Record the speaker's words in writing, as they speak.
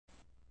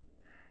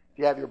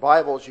you have your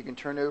Bibles, you can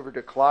turn over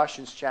to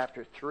Colossians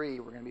chapter 3.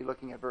 We're going to be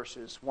looking at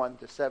verses 1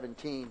 to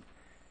 17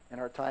 in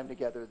our time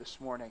together this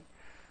morning.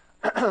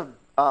 On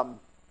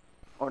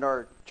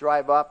our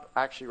drive up,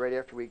 actually right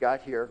after we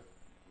got here,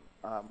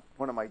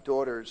 one of my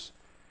daughters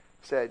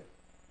said,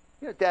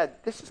 "You know, Dad,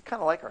 this is kind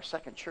of like our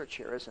second church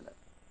here, isn't it?"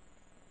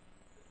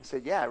 I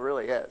said, "Yeah, it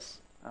really is.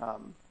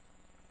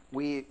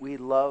 We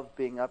love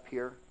being up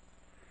here.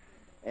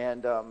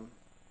 And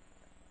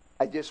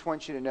I just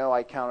want you to know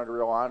I count it a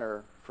real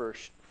honor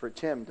for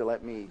Tim to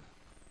let me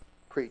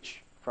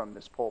preach from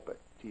this pulpit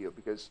to you,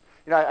 because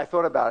I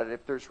thought about it.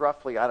 If there's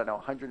roughly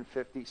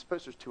 150,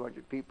 suppose there's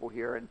 200 people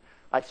here, and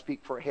I speak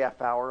for a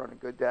half hour on a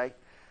good day,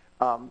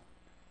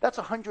 that's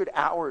 100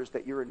 hours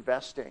that you're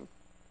investing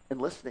in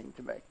listening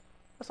to me.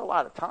 That's a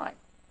lot of time.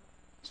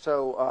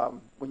 So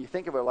when you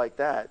think of it like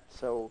that,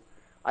 so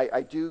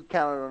I do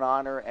count it an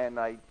honor, and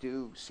I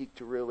do seek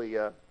to really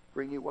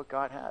bring you what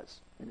God has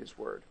in His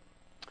Word.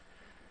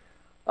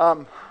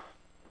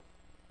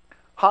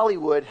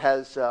 Hollywood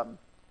has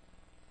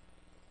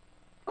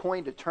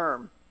coined a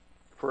term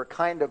for a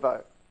kind of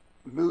a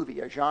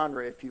movie, a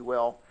genre, if you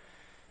will.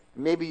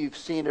 Maybe you've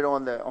seen it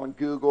on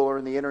Google or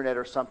in the internet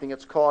or something.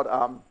 It's called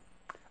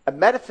a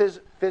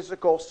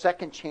metaphysical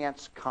second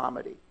chance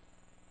comedy.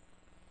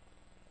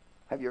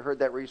 Have you heard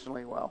that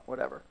recently? Well,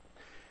 whatever.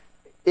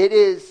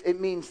 It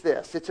means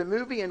this. It's a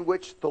movie in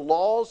which the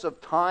laws of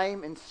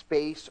time and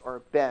space are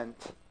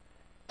bent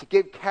to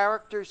give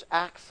characters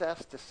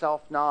access to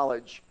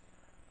self-knowledge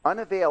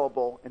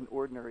unavailable in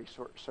ordinary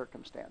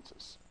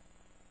circumstances.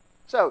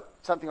 So,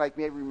 something like,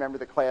 maybe remember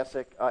the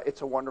classic,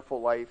 It's a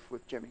Wonderful Life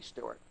with Jimmy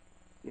Stewart.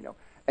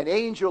 An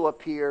angel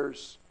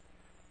appears.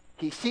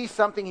 He sees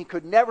something he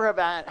could never have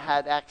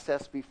had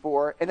access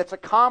before, and it's a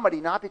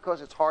comedy, not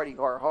because it's hardy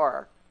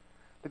har,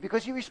 but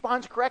because he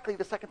responds correctly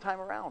the second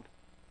time around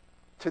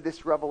to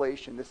this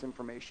revelation, this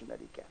information that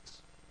he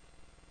gets.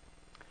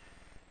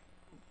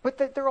 But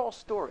they're all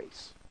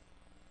stories.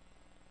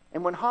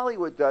 And when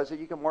Hollywood does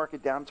it, you can mark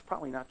it down, it's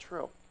probably not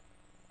true.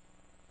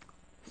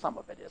 Some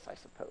of it is, I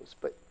suppose.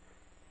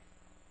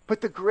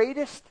 But the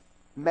greatest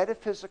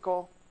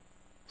metaphysical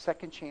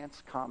second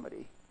chance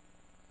comedy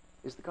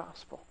is the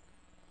gospel,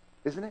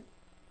 isn't it?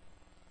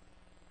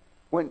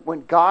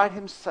 When God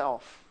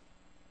Himself,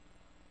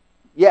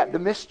 the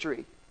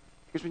mystery.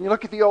 Because when you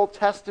look at the Old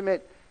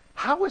Testament,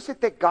 how is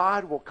it that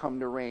God will come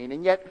to reign,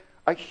 and yet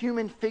a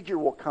human figure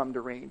will come to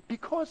reign?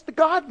 Because the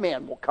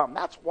God-man will come.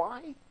 That's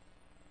why.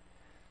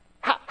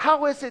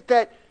 How is it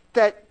that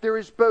there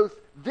is both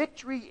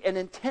victory and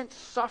intense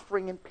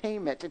suffering and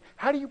payment? And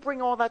how do you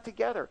bring all that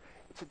together?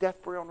 It's the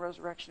death, burial, and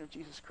resurrection of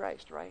Jesus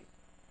Christ, right?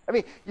 I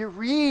mean, you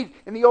read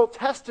in the Old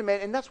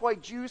Testament, and that's why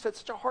Jews had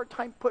such a hard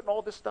time putting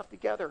all this stuff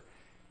together.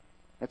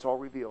 It's all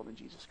revealed in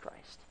Jesus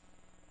Christ.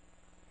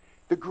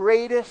 The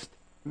greatest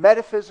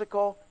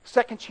metaphysical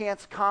second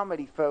chance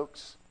comedy,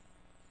 folks,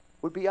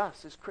 would be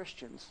us as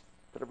Christians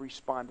that have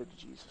responded to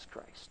Jesus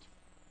Christ.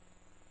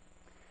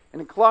 And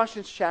in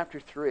Colossians chapter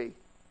 3,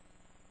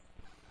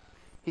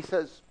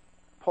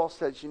 Paul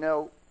says,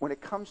 when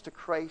it comes to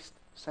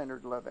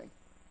Christ-centered living,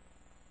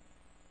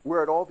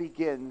 where it all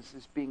begins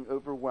is being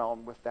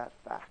overwhelmed with that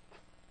fact.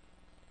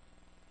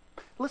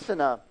 Listen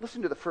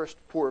to the first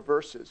 4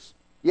 verses.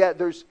 Yeah,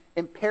 there's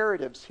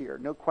imperatives here,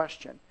 no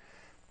question.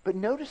 But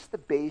notice the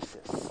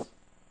basis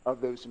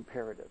of those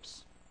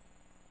imperatives.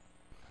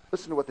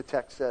 Listen to what the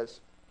text says.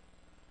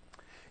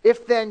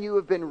 If then you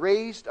have been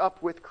raised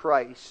up with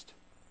Christ.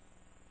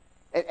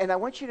 And I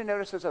want you to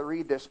notice as I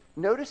read this,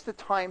 notice the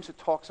times it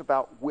talks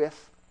about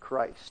with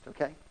Christ,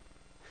 okay?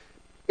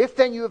 If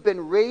then you have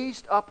been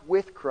raised up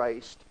with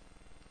Christ,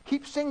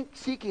 keep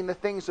seeking the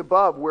things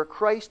above where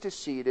Christ is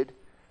seated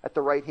at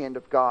the right hand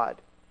of God.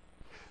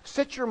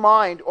 Set your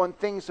mind on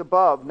things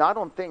above, not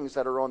on things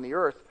that are on the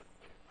earth.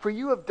 For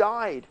you have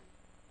died,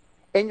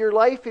 and your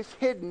life is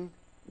hidden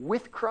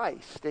with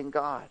Christ in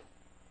God.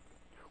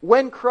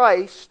 When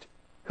Christ,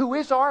 who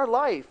is our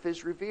life,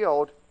 is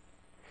revealed,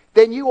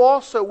 then you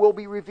also will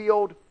be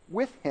revealed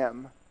with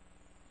Him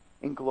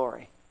in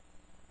glory.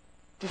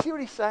 Do you see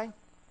what he's saying?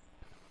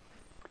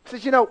 He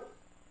says,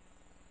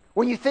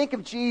 when you think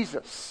of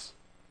Jesus,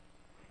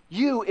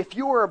 if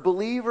you are a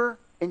believer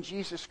in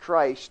Jesus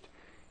Christ,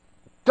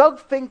 Doug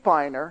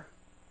Finkbeiner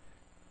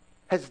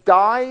has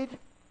died,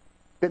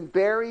 been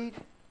buried,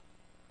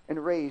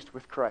 and raised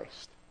with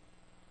Christ.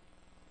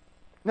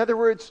 In other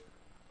words,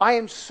 I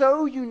am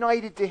so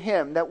united to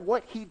Him that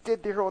what He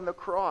did there on the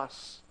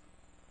cross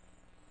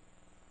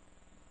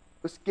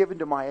was given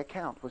to my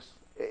account.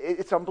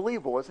 It's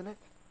unbelievable, isn't it?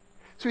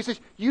 So he says,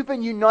 you've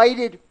been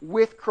united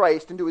with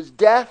Christ into His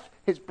death,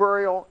 His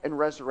burial, and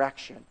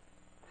resurrection.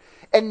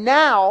 And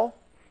now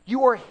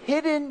you are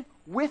hidden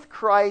with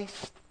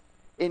Christ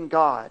in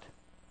God.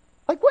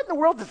 Like, what in the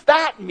world does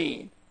that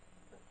mean?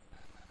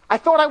 I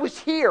thought I was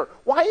here.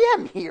 Well, I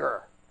am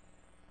here.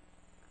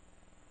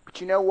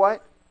 But you know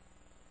what?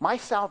 My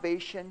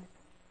salvation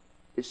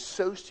is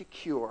so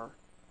secure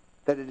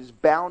that it is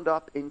bound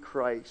up in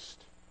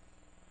Christ,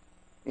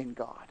 in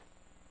God.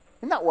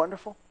 Isn't that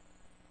wonderful?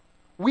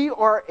 We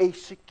are a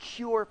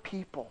secure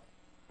people.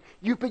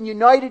 You've been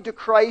united to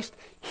Christ.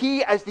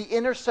 He, as the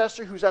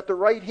intercessor who's at the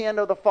right hand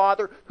of the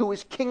Father, who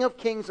is King of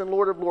kings and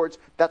Lord of lords.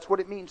 That's what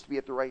it means to be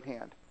at the right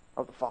hand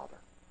of the Father.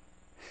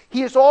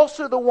 He is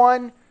also the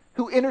one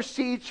who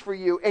intercedes for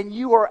you, and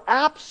you are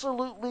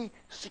absolutely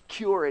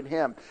secure in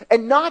him.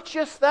 And not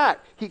just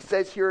that, he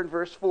says here in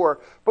verse 4,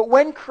 but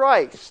when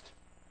Christ,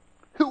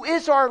 who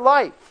is our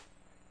life,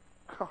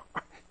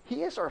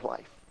 he is our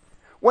life.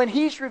 When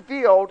he's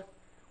revealed,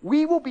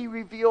 we will be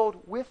revealed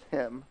with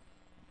him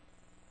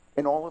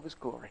in all of his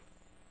glory.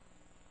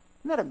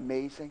 Isn't that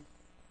amazing?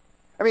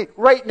 I mean,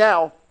 right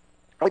now,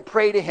 I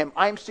pray to him.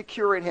 I'm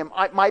secure in him.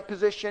 My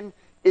position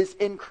is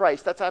in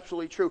Christ. That's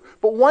absolutely true.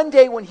 But one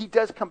day when he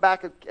does come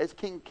back as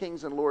King of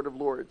Kings and Lord of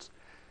Lords,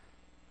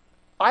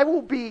 I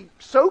will be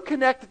so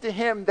connected to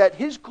him that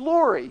his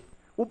glory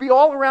will be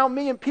all around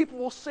me, and people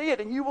will see it,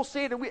 and you will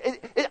see it.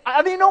 And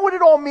I don't know what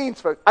it all means,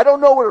 folks. I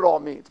don't know what it all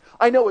means.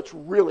 I know it's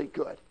really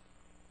good.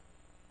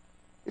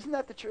 Isn't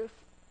that the truth?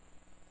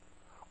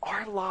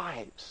 Our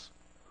lives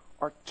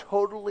are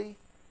totally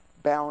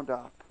bound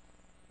up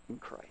in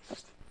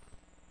Christ.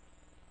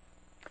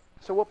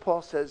 So what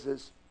Paul says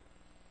is,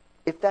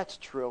 if that's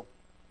true,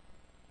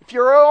 if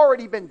you've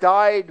already been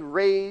died,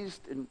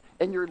 raised,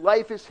 and your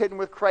life is hidden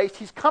with Christ,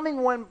 he's coming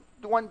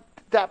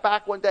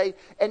back one day,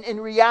 and in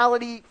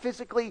reality,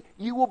 physically,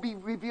 you will be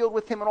revealed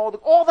with him, and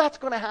all that's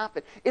going to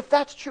happen. If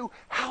that's true,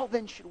 how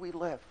then should we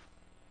live?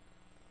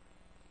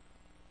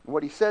 And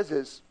what he says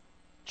is,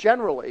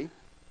 generally,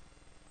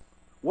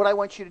 what I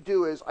want you to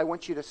do is, I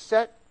want you to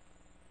set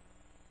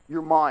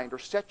your mind or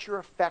set your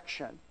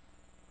affection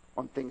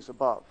on things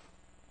above.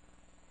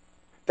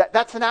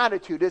 That's an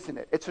attitude, isn't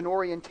it? It's an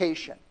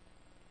orientation.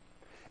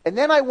 And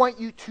then I want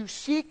you to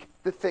seek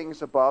the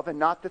things above and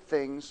not the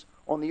things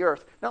on the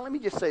earth. Now let me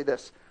just say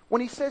this.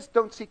 When he says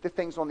don't seek the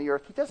things on the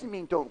earth, he doesn't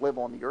mean don't live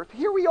on the earth.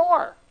 Here we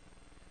are.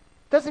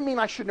 Doesn't mean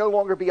I should no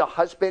longer be a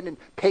husband and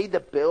pay the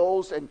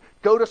bills and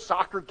go to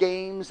soccer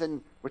games,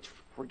 and which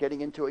we're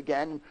getting into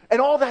again,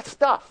 and all that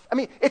stuff. I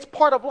mean, it's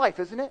part of life,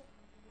 isn't it?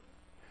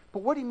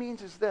 But what he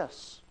means is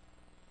this.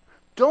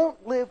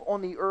 Don't live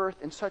on the earth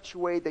in such a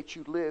way that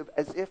you live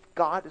as if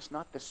God is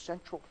not the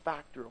central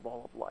factor of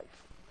all of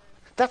life.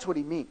 That's what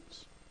he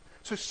means.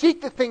 So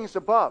seek the things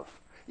above.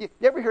 You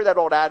ever hear that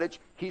old adage,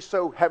 he's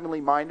so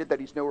heavenly minded that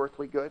he's no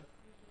earthly good?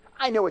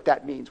 I know what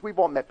that means. We've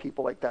all met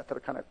people like that are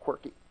kind of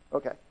quirky.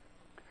 Okay.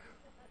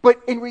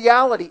 But in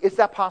reality, is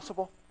that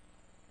possible?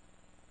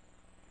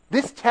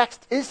 This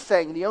text is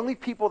saying the only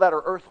people that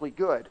are earthly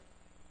good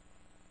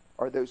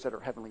are those that are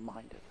heavenly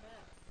minded.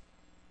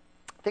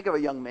 Think of a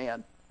young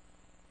man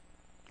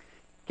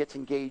gets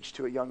engaged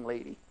to a young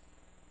lady.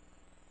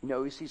 He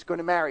knows he's going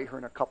to marry her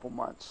in a couple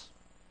months.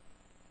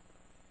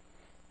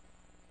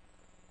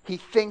 He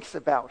thinks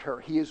about her.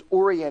 He is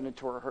oriented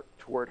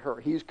toward her.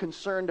 He is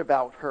concerned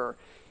about her.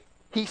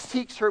 He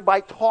seeks her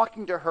by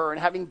talking to her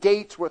and having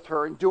dates with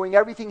her and doing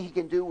everything he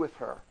can do with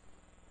her.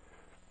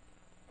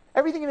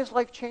 Everything in his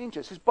life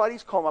changes. His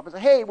buddies call him up and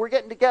say, hey, we're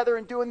getting together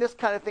and doing this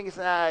kind of thing. He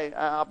says,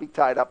 I'll be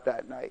tied up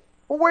that night.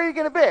 Well, where are you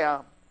going to be?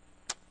 I'll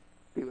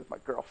be with my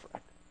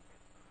girlfriend.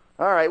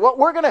 All right, well,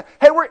 we're going to,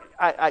 hey,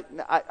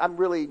 I'm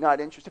really not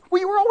interested.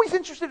 Well, you were always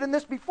interested in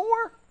this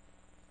before?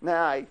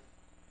 Nah, I'm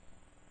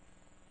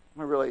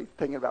really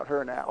thinking about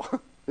her now.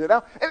 You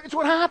know? It's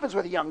what happens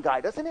with a young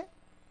guy, doesn't it?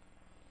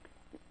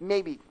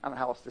 Maybe, I don't know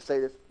how else to say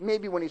this,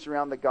 maybe when he's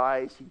around the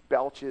guys, he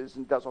belches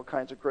and does all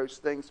kinds of gross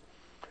things.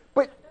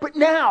 But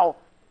now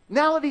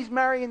that he's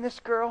marrying this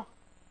girl,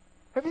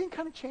 everything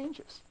kind of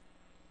changes.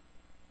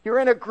 You're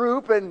in a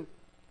group and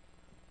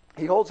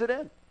he holds it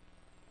in.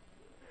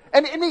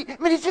 And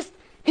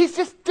he's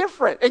just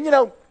different.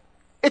 And,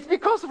 it's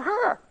because of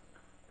her.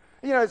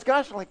 His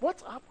guys are like,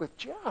 what's up with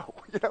Joe?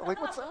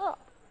 What's up?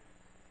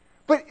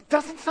 But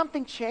doesn't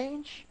something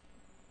change?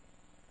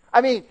 I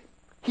mean,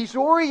 he's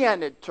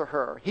oriented to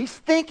her. He's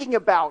thinking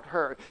about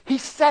her. He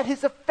set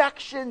his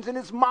affections and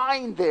his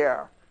mind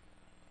there.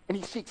 And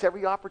he seeks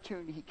every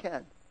opportunity he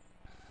can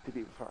to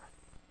be with her.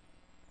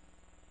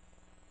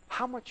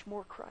 How much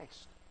more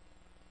Christ?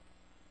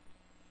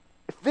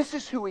 If this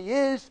is who he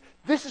is,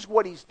 this is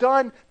what he's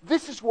done,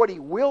 this is what he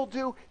will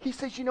do, he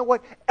says, you know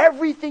what?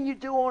 Everything you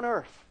do on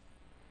earth,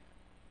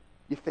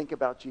 you think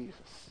about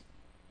Jesus.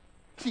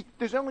 See,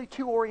 there's only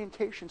two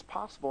orientations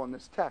possible in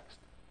this text.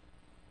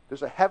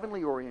 There's a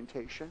heavenly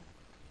orientation,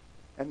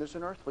 and there's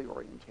an earthly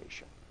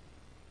orientation.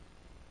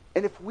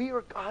 And if we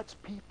are God's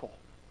people,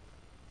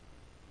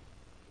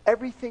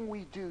 everything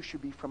we do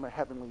should be from a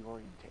heavenly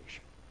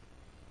orientation.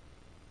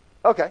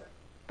 Okay,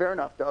 fair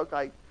enough, Doug.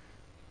 I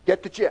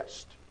get the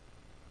gist.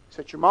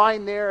 Set your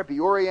mind there,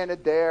 be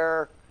oriented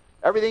there.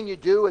 Everything you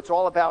do, it's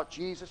all about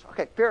Jesus.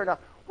 Okay, fair enough.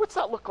 What's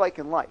that look like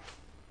in life?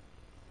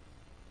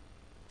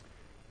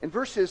 In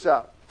verses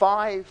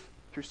 5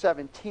 through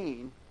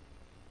 17,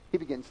 he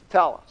begins to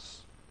tell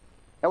us.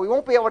 Now, we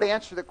won't be able to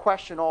answer the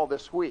question all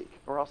this week,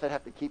 or else I'd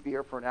have to keep you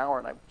here for an hour,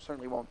 and I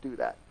certainly won't do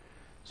that.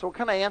 So we'll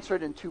kind of answer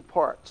it in two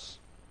parts.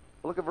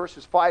 We'll look at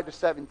verses 5 to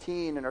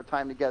 17 in our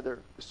time together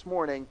this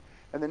morning,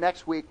 and the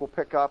next week we'll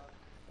pick up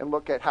and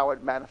look at how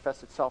it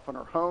manifests itself in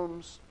our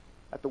homes,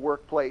 at the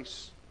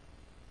workplace,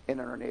 and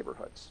in our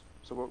neighborhoods.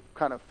 So we'll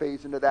kind of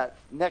phase into that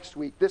next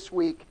week. This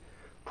week,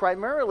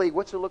 primarily,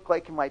 what's it look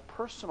like in my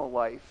personal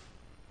life,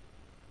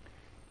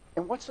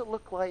 and what's it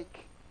look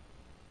like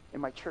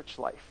in my church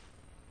life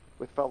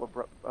with fellow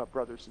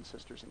brothers and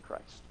sisters in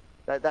Christ?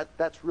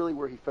 That's really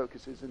where he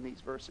focuses in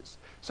these verses.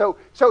 So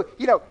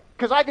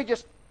because I could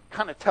just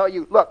kind of tell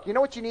you, look, you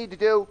know what you need to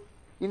do?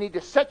 You need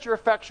to set your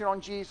affection on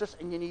Jesus,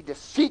 and you need to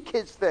seek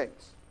his things.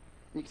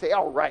 And you can say,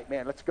 all right,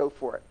 man, let's go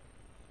for it.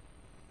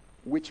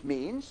 Which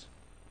means,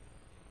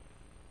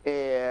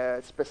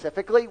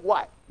 specifically,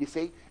 what? You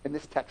see, and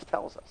this text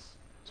tells us.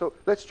 So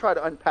let's try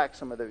to unpack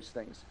some of those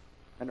things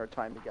in our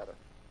time together.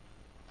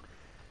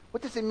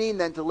 What does it mean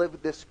then to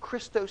live this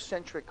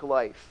Christocentric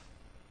life,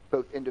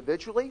 both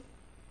individually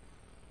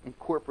and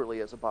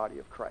corporately as a body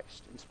of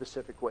Christ in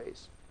specific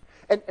ways?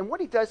 And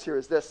what he does here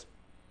is this.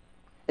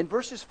 In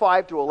verses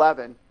 5 to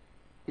 11,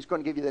 he's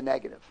going to give you the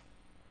negative.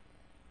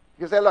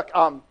 Because, look,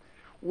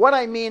 what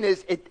I mean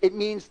is it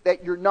means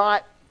that you're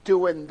not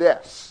doing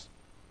this.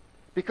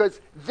 Because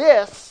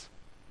this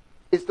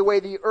is the way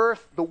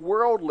the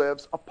world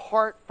lives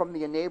apart from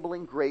the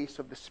enabling grace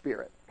of the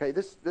Spirit.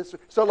 Okay,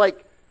 so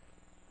like,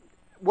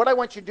 what I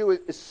want you to do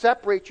is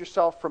separate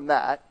yourself from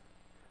that.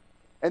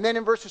 And then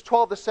in verses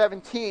 12 to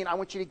 17, I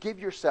want you to give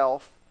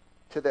yourself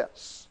to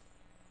this,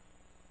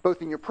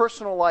 both in your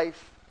personal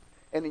life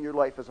and in your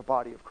life as a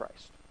body of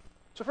Christ.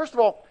 So first of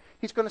all,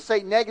 he's going to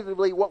say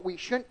negatively what we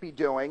shouldn't be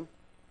doing,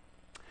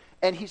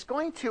 and he's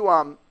going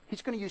to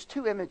use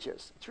two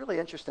images. It's really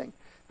interesting.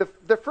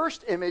 The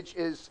first image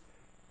is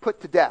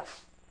put to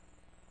death,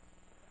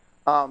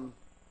 and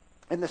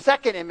the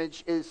second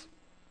image is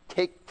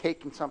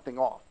taking something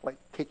off, like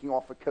taking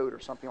off a coat or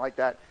something like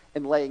that,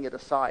 and laying it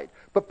aside.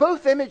 But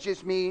both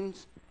images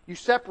means you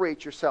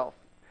separate yourself.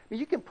 I mean,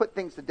 you can put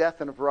things to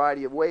death in a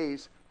variety of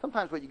ways.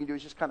 Sometimes what you can do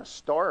is just kind of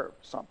starve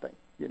something,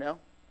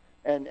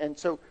 and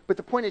so. But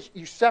the point is,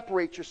 you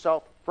separate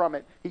yourself from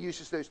it. He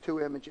uses those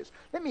two images.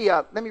 Let me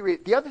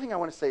read. The other thing I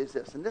want to say is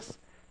this, and this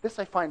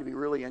I find to be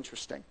really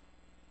interesting.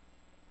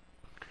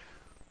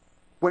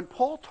 When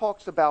Paul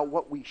talks about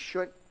what we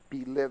should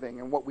be living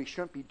and what we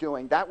shouldn't be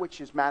doing, that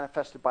which is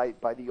manifested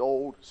by the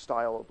old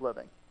style of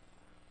living,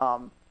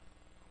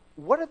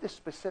 what are the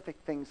specific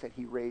things that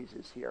he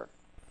raises here?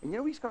 And you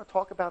know what he's going to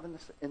talk about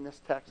in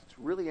this text? It's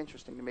really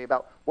interesting to me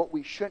about what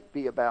we shouldn't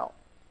be about.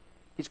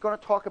 He's going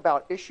to talk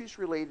about issues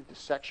related to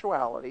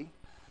sexuality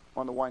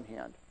on the one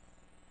hand,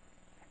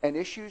 and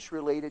issues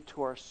related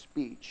to our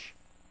speech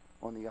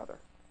on the other.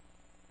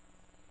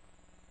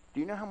 Do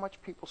you know how much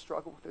people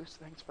struggle with those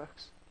things,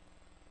 folks?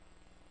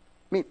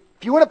 I mean,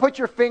 if you want to put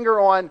your finger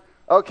on,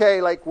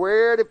 okay, like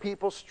where do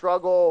people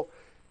struggle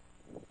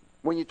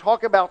when you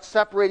talk about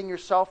separating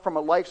yourself from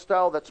a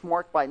lifestyle that's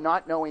marked by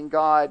not knowing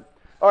God?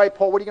 All right,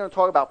 Paul, what are you going to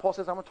talk about? Paul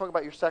says, I'm going to talk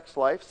about your sex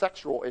life,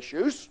 sexual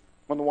issues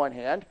on the one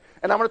hand,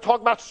 and I'm going to talk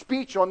about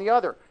speech on the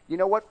other. You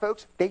know what,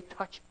 folks? They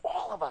touch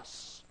all of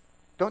us,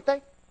 don't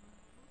they?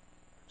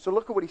 So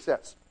look at what he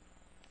says.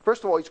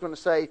 First of all, he's going to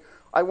say,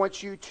 I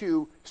want you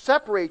to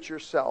separate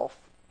yourself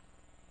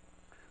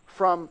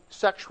from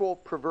sexual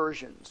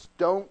perversions.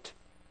 Don't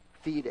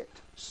feed it.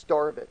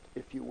 Starve it,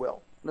 if you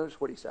will. Notice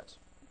what he says.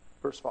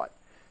 Verse 5.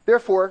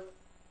 Therefore,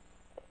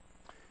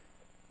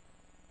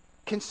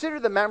 consider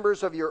the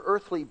members of your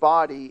earthly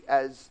body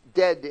as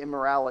dead to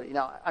immorality.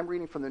 Now, I'm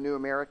reading from the New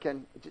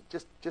American.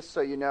 Just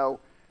so you know,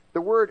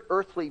 the word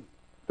earthly,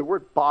 the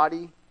word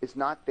body is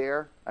not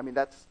there. I mean,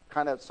 that's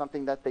kind of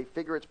something that they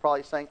figure it's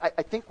probably saying. I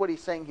think what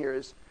he's saying here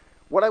is,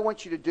 what I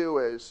want you to do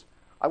is,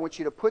 I want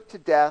you to put to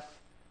death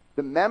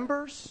the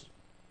members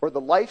or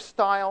the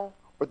lifestyle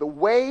or the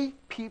way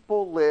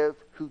people live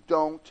who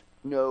don't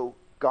know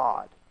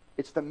God.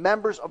 It's the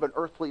members of an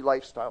earthly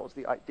lifestyle is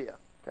the idea.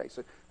 Okay,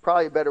 so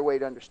probably a better way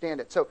to understand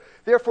it. So,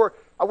 therefore,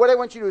 what I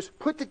want you to do is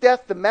put to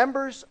death the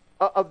members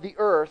of the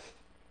earth,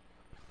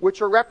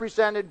 which are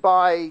represented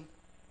by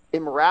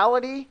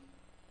immorality,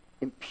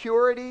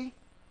 impurity,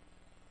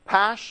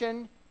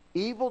 passion,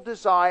 evil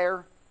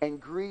desire,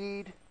 and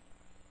greed,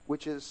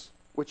 which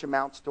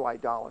amounts to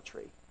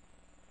idolatry.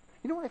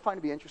 You know what I find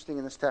to be interesting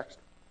in this text?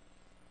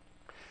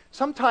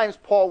 Sometimes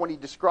Paul, when he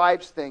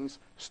describes things,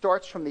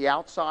 starts from the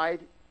outside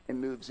and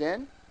moves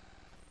in.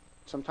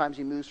 Sometimes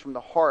he moves from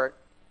the heart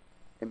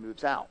and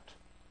moves out.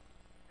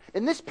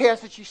 In this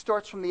passage, he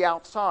starts from the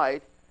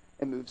outside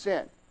and moves in.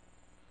 And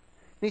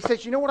he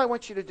says, you know what I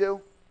want you to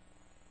do?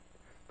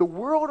 The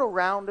world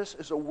around us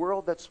is a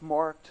world that's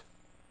marked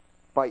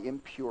by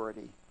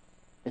impurity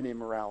and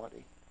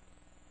immorality.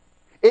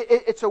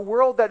 It's a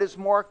world that is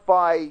marked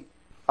by,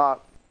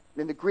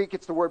 in the Greek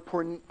it's the word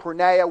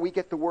porneia. We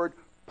get the word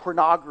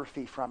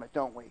pornography from it,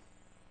 don't we?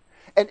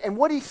 And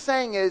what he's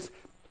saying is,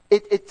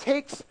 it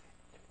takes,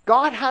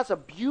 God has a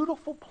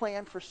beautiful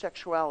plan for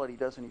sexuality,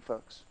 doesn't he,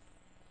 folks?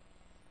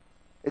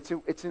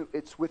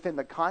 It's within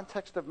the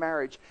context of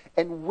marriage.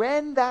 And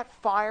when that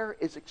fire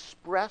is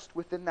expressed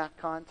within that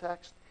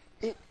context,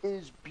 it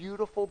is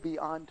beautiful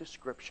beyond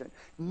description.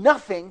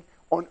 Nothing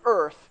on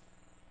earth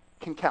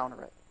can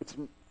counter it.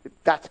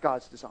 That's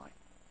God's design.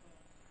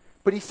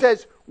 But he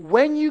says,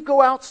 when you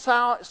go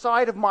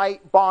outside of my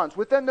bonds,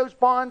 within those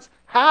bonds,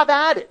 have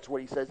at it. It's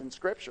what he says in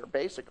Scripture,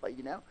 basically,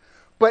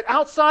 But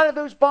outside of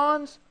those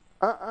bonds,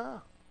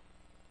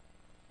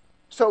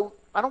 So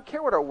I don't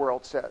care what our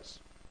world says.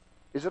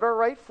 Is it all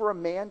right for a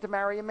man to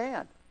marry a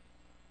man?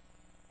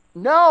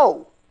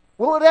 No.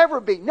 Will it ever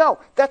be? No.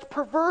 That's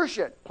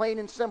perversion, plain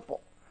and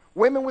simple.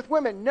 Women with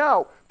women?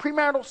 No.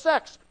 Premarital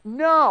sex?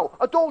 No.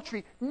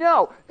 Adultery?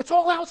 No. It's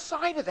all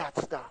outside of that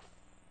stuff.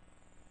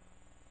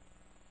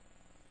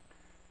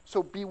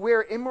 So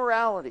beware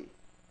immorality.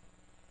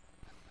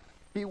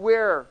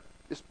 Beware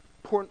this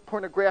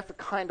pornographic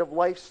kind of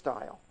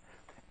lifestyle.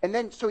 And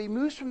then, so he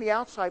moves from the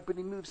outside, but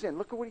he moves in.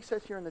 Look at what he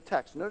says here in the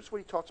text. Notice what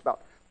he talks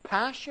about.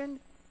 Passion,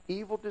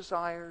 evil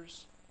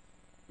desires,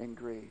 and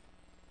greed.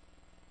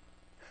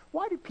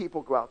 Why do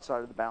people go outside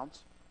of the bounds?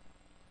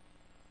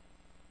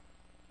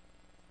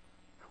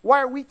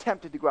 Why are we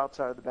tempted to go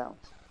outside of the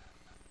bounds?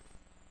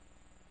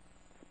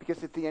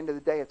 Because at the end of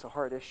the day, it's a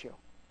hard issue.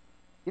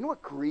 You know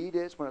what greed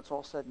is when it's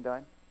all said and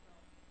done?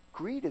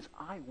 Greed is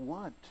I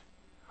want.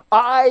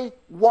 I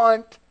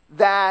want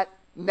that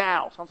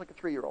now. Sounds like a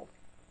 3-year-old.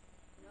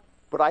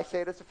 But I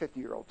say it as a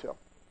 50-year-old too.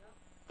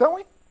 Don't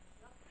we?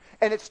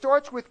 And it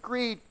starts with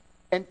greed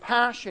and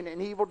passion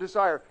and evil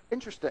desire.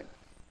 Interesting.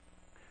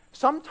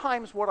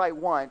 Sometimes what I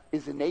want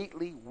is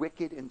innately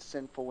wicked and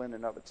sinful in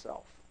and of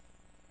itself.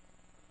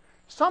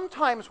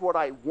 Sometimes what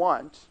I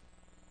want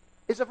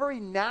is a very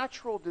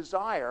natural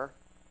desire,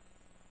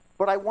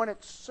 but I want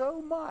it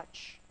so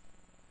much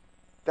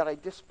that I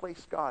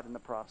displace God in the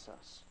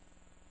process.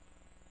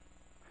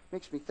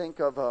 Makes me think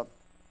of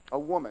a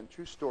woman,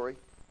 true story.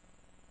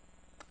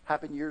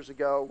 Happened years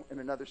ago in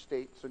another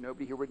state, so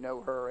nobody here would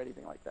know her or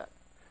anything like that.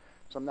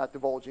 So I'm not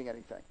divulging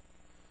anything.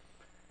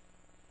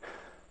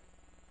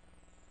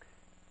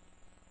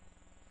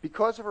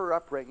 Because of her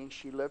upbringing,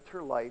 she lived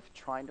her life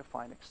trying to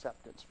find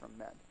acceptance from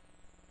men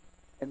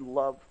and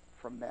love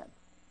from men.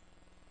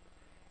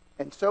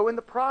 And so in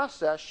the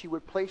process, she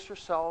would place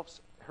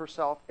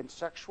herself in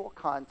sexual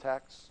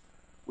contexts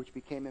which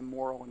became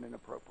immoral and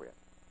inappropriate.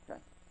 Okay?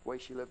 The way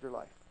she lived her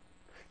life.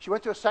 She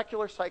went to a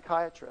secular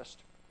psychiatrist,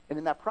 and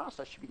in that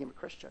process, she became a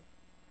Christian.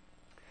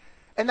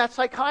 And that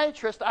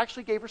psychiatrist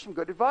actually gave her some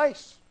good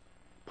advice.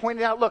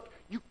 Pointed out, look,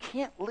 you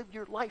can't live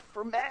your life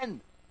for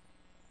men.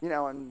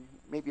 And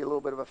maybe a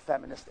little bit of a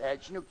feminist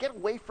edge. Get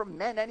away from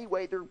men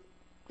anyway. They're,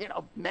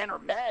 men are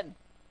men.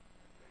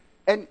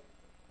 And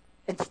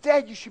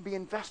instead, you should be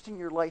investing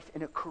your life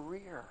in a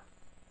career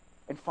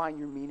and find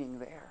your meaning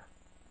there.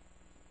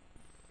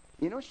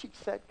 You know what she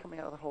said coming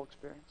out of the whole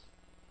experience?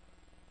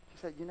 She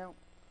said,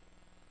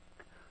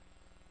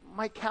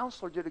 my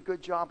counselor did a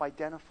good job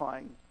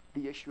identifying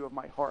the issue of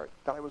my heart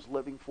that I was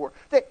living for.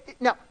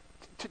 Now,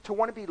 to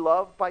want to be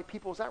loved by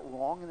people, is that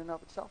wrong in and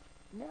of itself?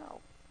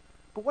 No.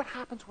 But what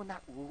happens when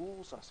that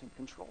rules us and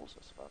controls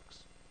us,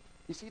 folks?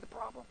 You see the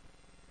problem?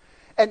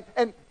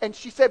 And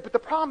she said, but the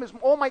problem is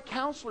all my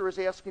counselor is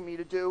asking me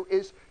to do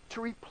is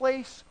to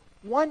replace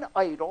one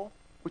idol,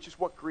 which is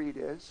what greed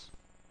is,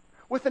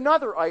 with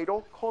another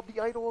idol called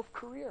the idol of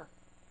career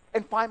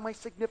and find my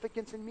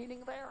significance and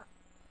meaning there.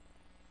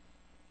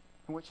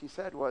 And what she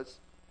said was,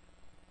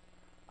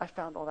 I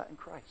found all that in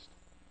Christ.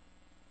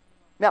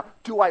 Now,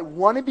 do I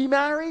want to be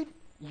married?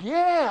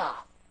 Yeah.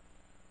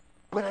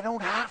 But I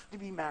don't have to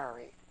be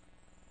married.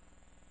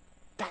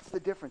 That's the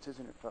difference,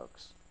 isn't it,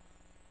 folks?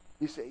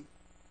 You see?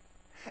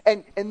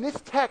 And in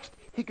this text,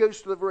 he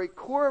goes to the very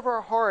core of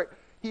our heart.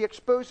 He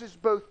exposes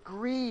both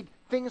greed,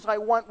 things I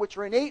want which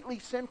are innately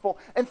sinful,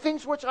 and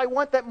things which I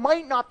want that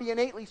might not be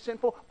innately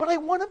sinful, but I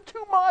want them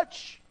too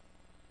much.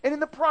 And in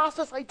the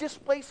process, I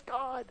displace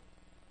God.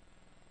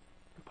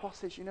 And Paul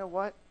says, you know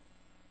what?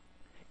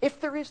 If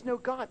there is no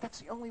God, that's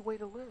the only way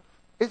to live.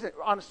 Isn't it?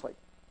 Honestly.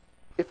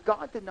 If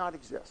God did not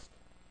exist,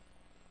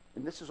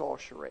 and this is all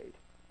charade,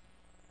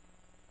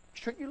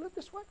 shouldn't you live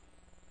this way?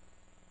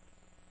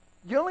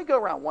 You only go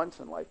around once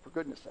in life, for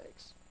goodness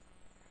sakes.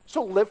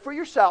 So live for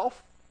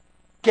yourself,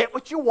 get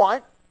what you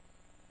want,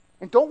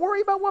 and don't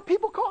worry about what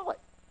people call it.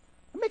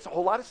 It makes a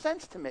whole lot of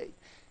sense to me,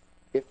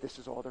 if this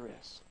is all there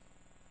is.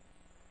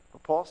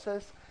 But Paul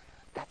says,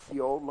 that's the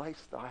old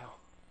lifestyle.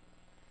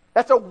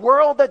 That's a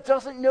world that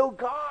doesn't know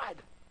God.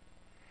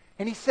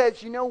 And he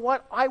says, you know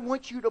what? I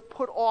want you to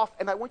put off,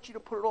 and I want you to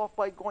put it off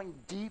by going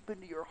deep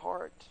into your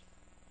heart.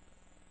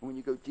 And when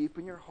you go deep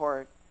in your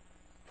heart,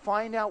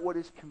 find out what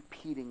is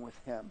competing with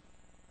him.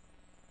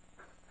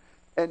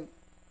 And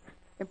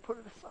put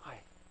it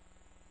aside.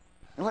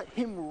 And let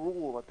him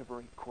rule at the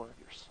very core of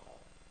your soul.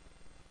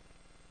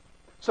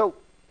 So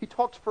he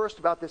talks first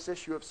about this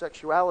issue of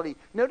sexuality.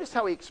 Notice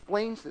how he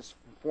explains this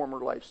former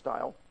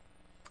lifestyle.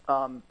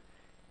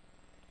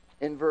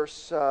 In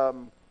verse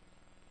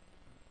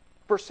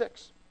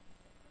 6.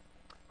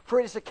 For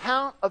it is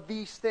account of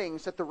these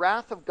things that the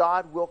wrath of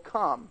God will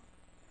come.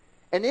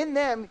 And in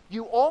them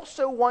you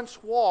also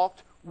once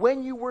walked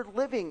when you were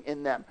living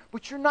in them.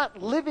 But you're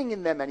not living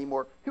in them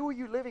anymore. Who are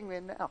you living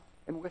in now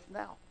and with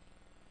now?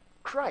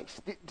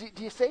 Christ. Do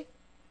you see?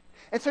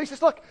 And so he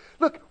says, look,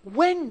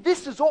 when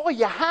this is all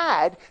you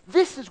had,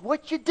 this is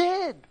what you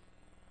did.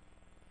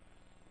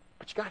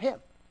 But you got him.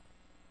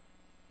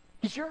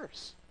 He's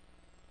yours.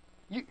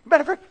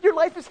 Matter of fact, your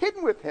life is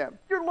hidden with him.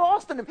 You're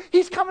lost in him.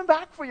 He's coming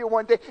back for you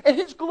one day. And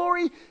his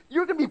glory,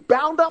 you're going to be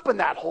bound up in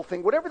that whole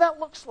thing, whatever that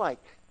looks like.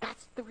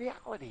 That's the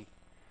reality.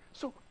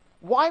 So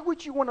why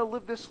would you want to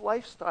live this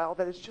lifestyle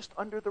that is just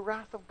under the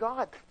wrath of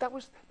God?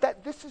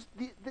 This is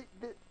the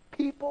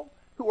people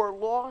who are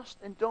lost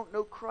and don't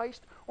know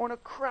Christ are on a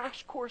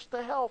crash course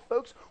to hell,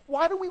 folks.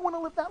 Why do we want to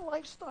live that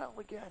lifestyle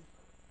again?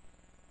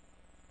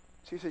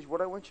 So he says,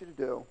 what I want you to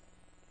do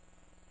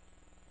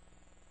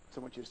is I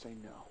want you to say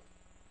no.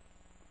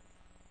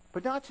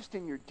 But not just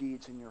in your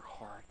deeds, in your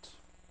heart.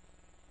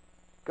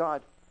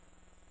 God,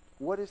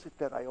 what is it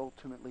that I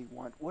ultimately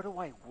want? What do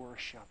I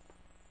worship?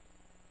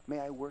 May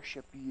I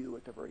worship you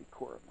at the very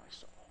core of my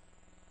soul.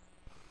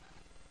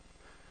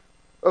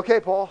 Okay,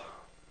 Paul.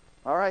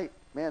 All right.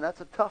 Man,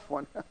 that's a tough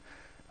one.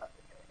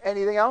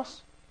 Anything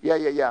else?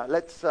 Yeah.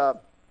 Let's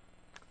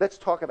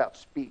talk about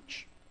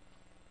speech.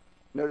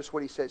 Notice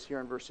what he says here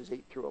in verses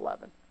 8 through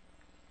 11.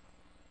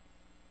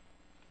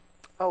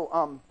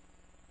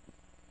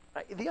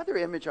 The other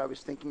image I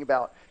was thinking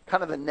about,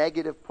 kind of the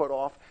negative put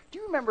off. Do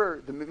you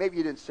remember, maybe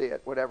you didn't see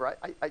it, whatever.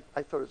 I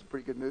thought it was a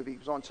pretty good movie. It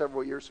was on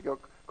several years ago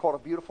called A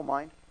Beautiful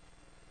Mind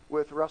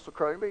with Russell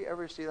Crowe. Anybody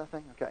ever see that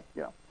thing? Okay,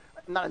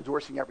 I'm not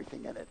endorsing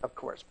everything in it, of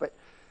course. But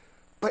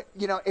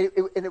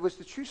it was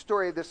the true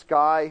story of this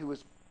guy who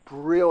was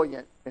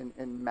brilliant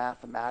in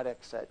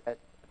mathematics I think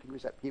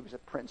he was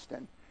at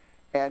Princeton.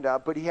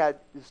 But he had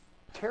this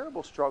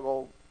terrible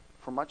struggle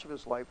for much of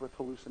his life with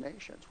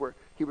hallucinations, where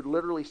he would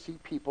literally see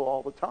people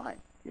all the time,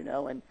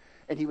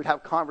 and he would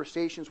have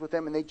conversations with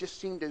them, and they just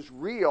seemed as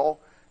real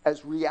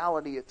as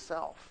reality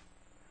itself.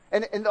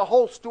 And the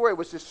whole story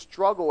was this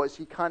struggle as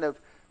he kind of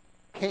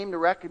came to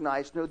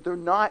recognize, no, they're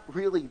not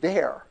really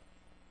there.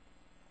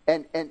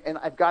 And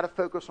I've got to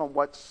focus on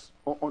what's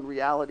on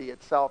reality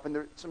itself, and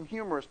there's some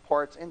humorous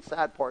parts and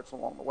sad parts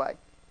along the way.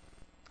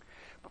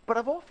 But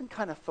I've often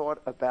kind of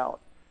thought about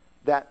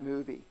that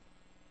movie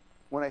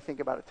when I think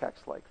about a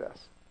text like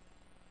this.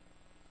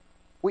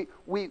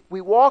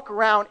 We walk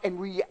around and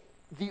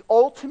the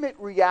ultimate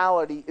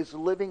reality is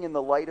living in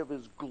the light of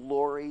his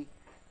glory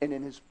and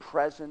in his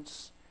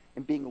presence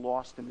and being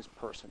lost in his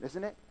person,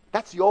 isn't it?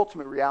 That's the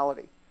ultimate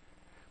reality.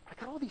 I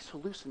got all these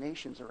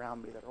hallucinations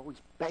around me that are always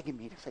begging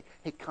me to say,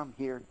 hey, come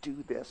here,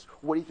 do this.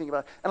 What do you think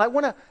about it? And I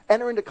want to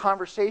enter into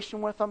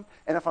conversation with them,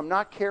 and if I'm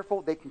not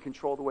careful, they can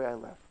control the way I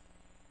live.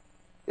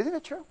 Isn't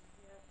it true?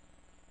 Yeah.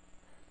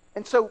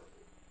 And so,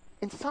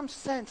 in some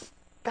sense,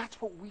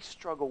 that's what we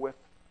struggle with.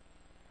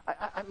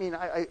 I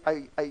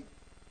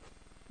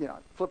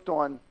flipped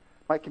on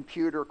my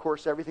computer. Of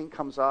course, everything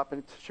comes up,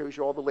 and it shows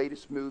you all the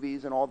latest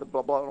movies and all the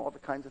blah blah and all the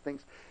kinds of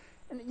things.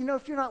 And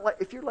if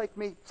you're like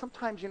me,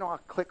 sometimes I'll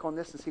click on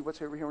this and see what's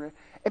over here,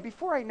 and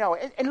before I know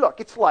it, and look,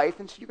 it's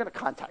life, and so you're going to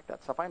contact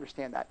that stuff. I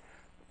understand that,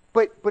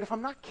 but if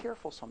I'm not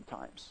careful,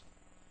 sometimes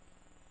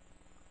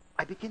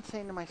I begin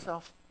saying to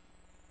myself,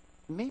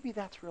 maybe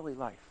that's really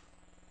life.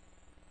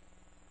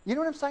 You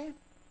know what I'm saying?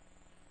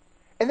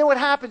 And then what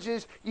happens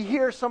is you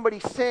hear somebody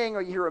sing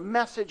or you hear a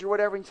message or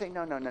whatever and you say,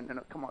 no,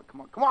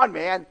 come on,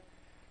 man.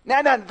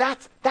 No,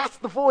 that's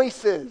the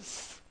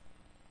voices.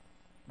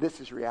 This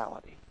is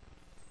reality.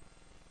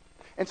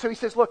 And so he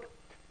says, look,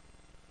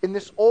 in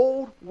this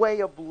old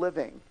way of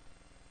living,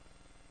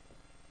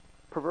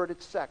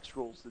 perverted sex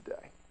rules the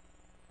day,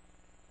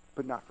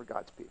 but not for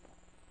God's people.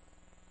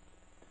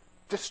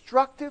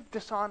 Destructive,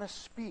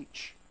 dishonest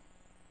speech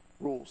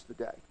rules the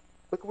day.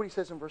 Look at what he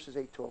says in verses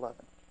 8 to 11.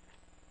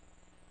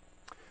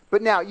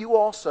 But now you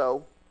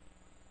also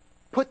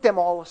put them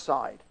all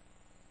aside.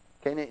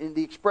 Okay, and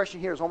the expression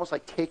here is almost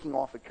like taking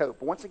off a coat.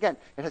 But once again,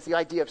 it has the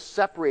idea of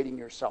separating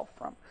yourself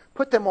from.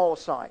 Put them all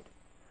aside.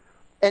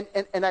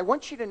 And I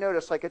want you to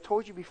notice, like I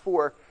told you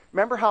before,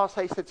 remember how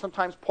I said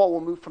sometimes Paul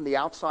will move from the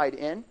outside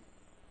in?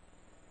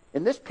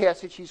 In this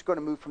passage, he's going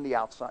to move from the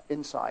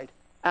inside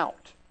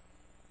out.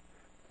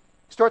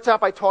 Starts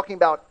out by talking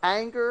about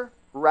anger,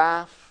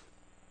 wrath,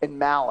 and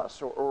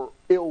malice or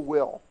ill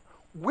will.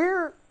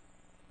 Where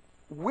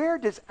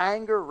does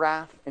anger,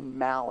 wrath, and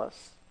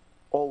malice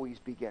always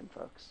begin,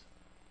 folks?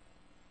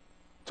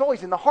 It's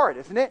always in the heart,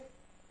 isn't it?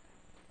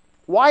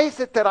 Why is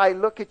it that I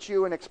look at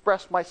you and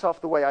express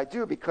myself the way I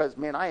do? Because,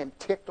 man, I am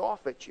ticked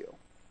off at you.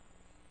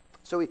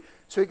 So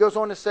he goes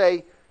on to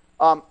say,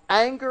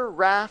 anger,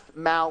 wrath,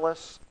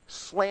 malice,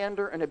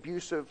 slander, and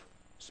abusive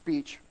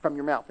speech from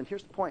your mouth. And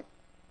here's the point.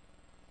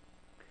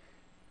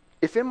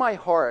 If in my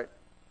heart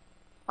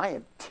I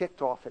am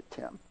ticked off at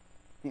Tim,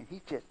 man,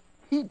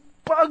 he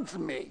bugs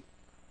me.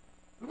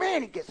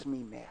 Man, he gets me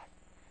mad.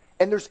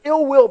 And there's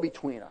ill will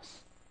between us.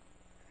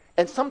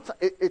 And sometimes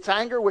it's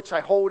anger, which I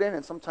hold in,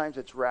 and sometimes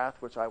it's wrath,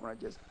 which I want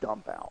to just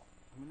dump out.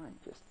 I'm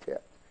just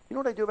ticked. You know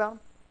what I do about him?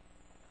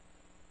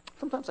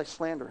 Sometimes I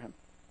slander him.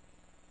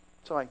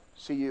 So I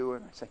see you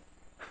and I say,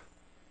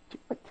 do you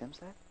know what Tim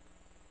said?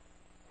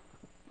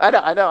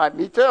 I know,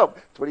 me too.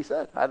 That's what he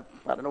said. I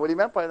don't know what he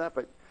meant by that,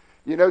 but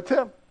you know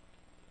Tim.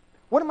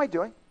 What am I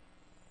doing?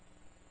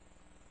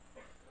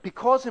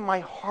 Because in my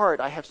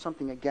heart I have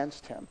something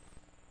against him,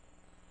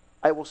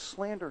 I will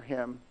slander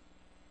him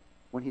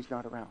when he's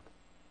not around.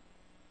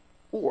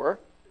 Or,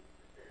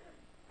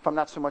 if I'm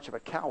not so much of a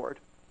coward,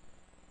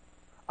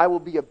 I will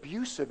be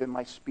abusive in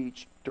my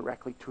speech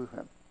directly to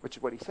him, which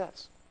is what he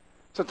says.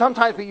 So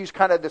sometimes we use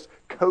kind of this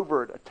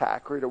covert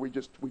attack, or we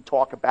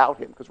talk about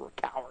him because we're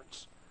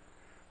cowards.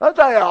 I'll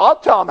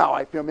tell him how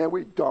I feel, man.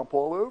 We dump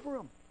all over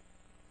him.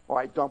 Or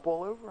I dump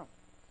all over him.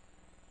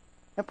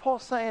 And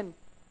Paul's saying,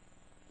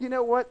 you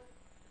know what?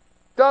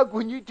 Doug,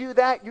 when you do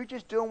that, you're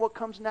just doing what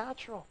comes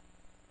natural.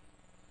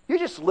 You're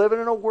just living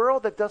in a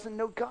world that doesn't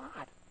know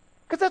God.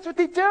 Because that's what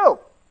they do.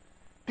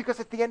 Because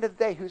at the end of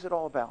the day, who's it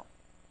all about?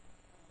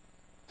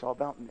 It's all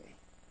about me.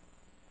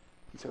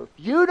 And so if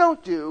you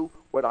don't do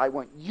what I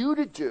want you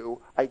to do,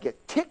 I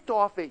get ticked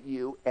off at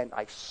you and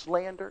I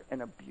slander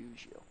and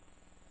abuse you.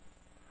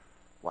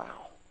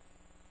 Wow.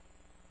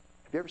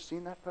 Have you ever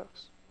seen that,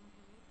 folks?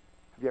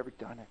 Have you ever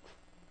done it?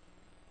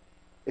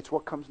 It's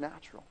what comes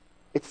natural.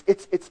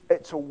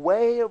 It's a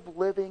way of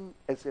living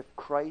as if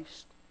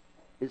Christ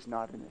is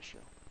not an issue.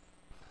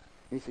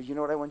 And he says, you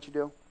know what I want you to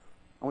do?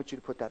 I want you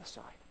to put that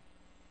aside.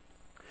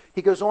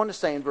 He goes on to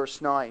say in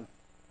verse 9,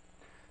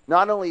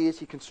 not only is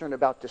he concerned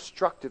about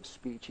destructive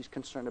speech, he's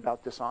concerned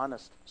about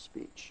dishonest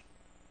speech.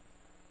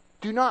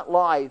 Do not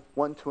lie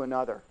one to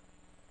another.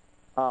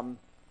 Why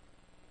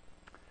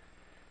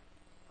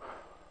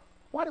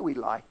do we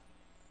lie?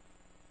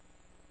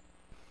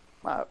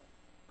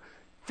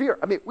 Fear.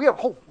 I mean, we have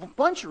a whole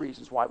bunch of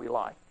reasons why we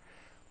lie.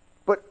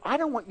 But I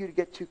don't want you to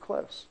get too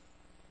close.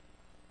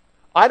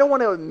 I don't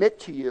want to admit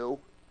to you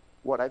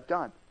what I've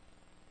done.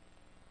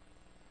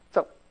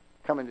 So,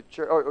 coming to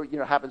church, or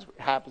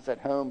happens at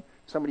home.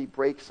 Somebody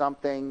breaks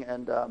something,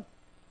 and well,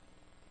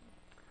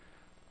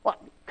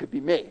 it could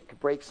be me. It could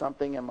break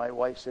something, and my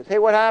wife says, "Hey,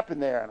 what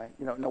happened there?" And I,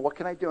 no, what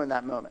can I do in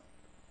that moment?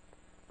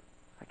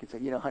 I can say,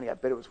 honey, I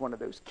bet it was one of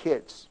those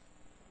kids.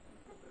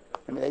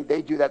 I mean,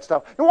 they do that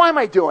stuff. And why am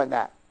I doing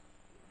that?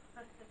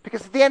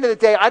 Because at the end of the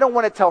day, I don't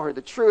want to tell her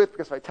the truth,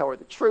 because if I tell her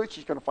the truth,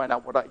 she's going to find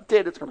out what I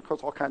did. It's going to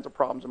cause all kinds of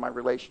problems in my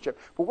relationship.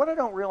 But what I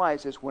don't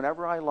realize is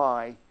whenever I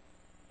lie,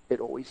 it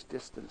always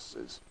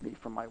distances me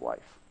from my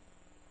wife,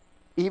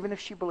 even if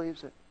she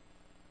believes it.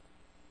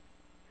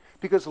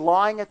 Because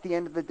lying at the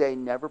end of the day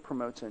never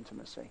promotes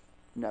intimacy.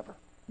 Never.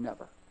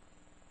 Never.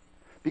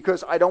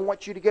 Because I don't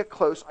want you to get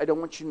close. I don't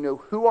want you to know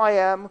who I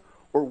am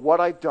or what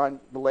I've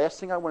done. The last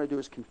thing I want to do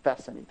is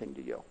confess anything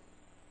to you.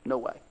 No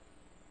way.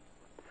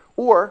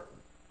 Or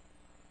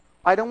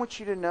I don't want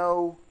you to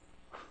know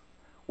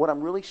what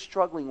I'm really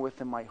struggling with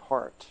in my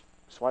heart.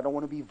 So I don't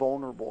want to be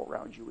vulnerable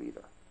around you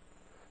either.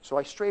 So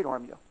I straight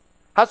arm you.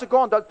 How's it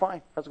going, Doug?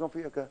 Fine. How's it going for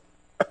you? Good.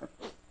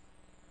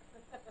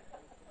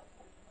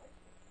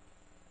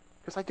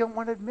 Because I don't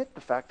want to admit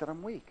the fact that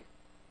I'm weak.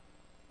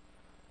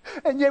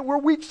 And yet we're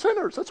weak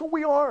sinners. That's what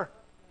we are.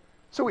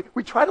 So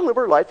we try to live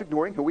our life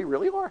ignoring who we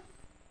really are.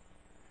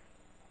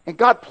 And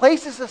God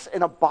places us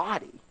in a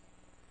body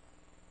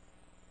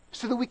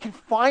so that we can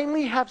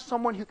finally have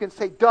someone who can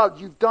say, Doug,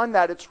 you've done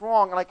that. It's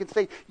wrong. And I can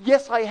say,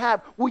 yes, I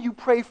have. Will you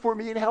pray for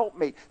me and help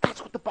me?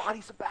 That's what the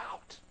body's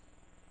about.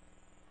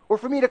 Or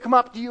for me to come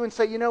up to you and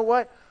say, you know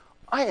what?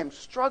 I am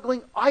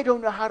struggling. I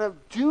don't know how to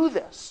do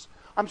this.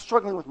 I'm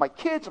struggling with my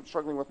kids. I'm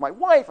struggling with my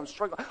wife. I'm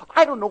struggling.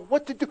 I don't know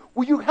what to do.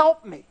 Will you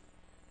help me?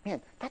 Man,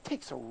 that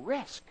takes a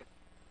risk.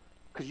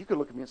 Because you could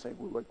look at me and say,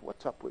 well, like,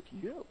 what's up with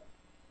you?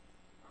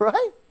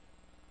 Right?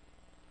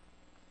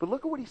 But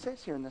look at what he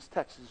says here in this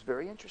text. This is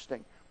very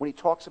interesting when he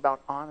talks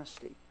about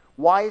honesty.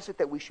 Why is it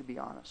that we should be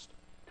honest?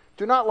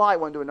 Do not lie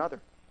one to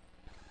another.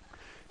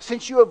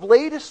 Since you have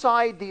laid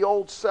aside the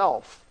old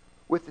self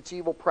with its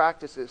evil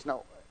practices.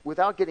 Now,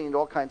 without getting into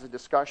all kinds of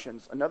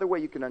discussions, another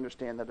way you can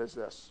understand that is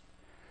this.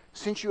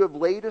 Since you have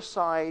laid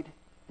aside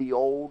the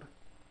old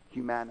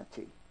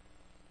humanity.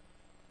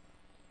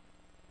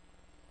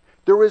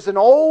 There is an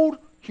old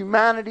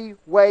humanity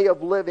way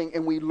of living,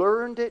 and we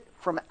learned it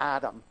from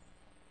Adam.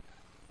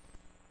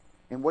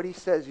 And what he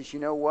says is, you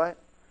know what?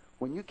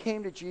 When you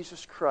came to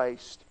Jesus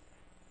Christ,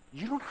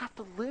 you don't have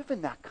to live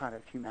in that kind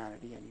of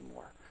humanity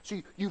anymore. So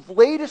you've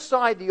laid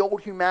aside the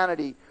old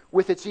humanity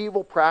with its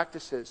evil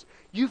practices.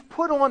 You've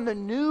put on the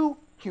new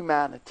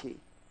humanity,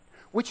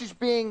 which is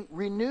being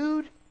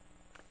renewed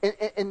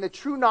in the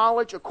true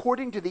knowledge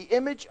according to the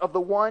image of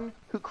the one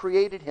who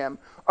created him.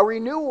 A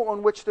renewal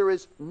in which there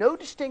is no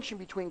distinction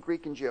between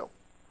Greek and Jew,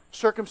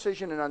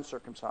 circumcision and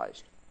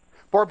uncircumcised,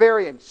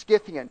 barbarian,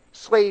 Scythian,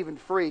 slave and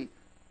free.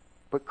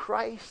 But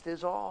Christ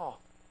is all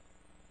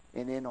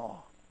and in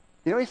all.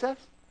 You know what he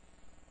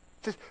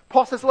says?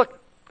 Paul says, look,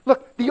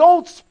 the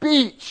old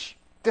speech,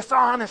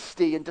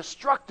 dishonesty and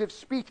destructive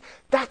speech,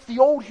 that's the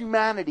old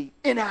humanity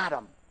in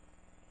Adam.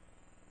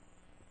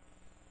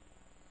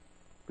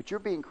 But you're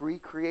being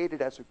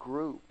recreated as a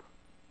group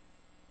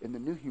in the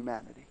new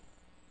humanity.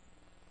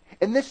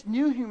 In this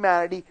new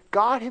humanity,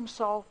 God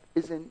himself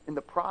is in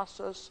the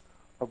process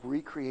of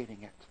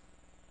recreating it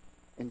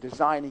and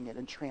designing it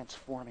and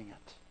transforming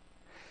it.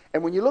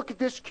 And when you look at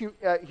this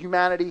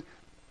humanity,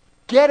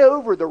 Get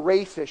over the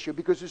race issue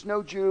because there's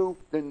no Jew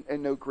and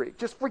no Greek.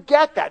 Just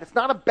forget that. It's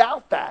not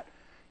about that.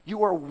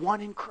 You are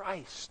one in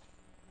Christ.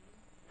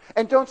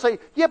 And don't say,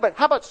 yeah, but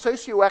how about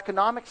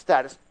socioeconomic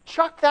status?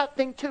 Chuck that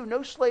thing too.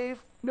 No slave,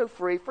 no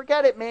free.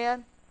 Forget it,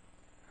 man.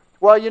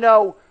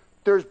 Well,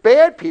 there's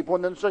bad people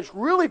and then there's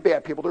really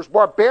bad people. There's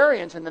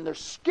barbarians and then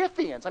there's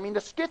Scythians. I mean, the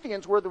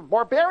Scythians were the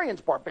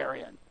barbarians'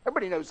 barbarian.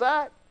 Everybody knows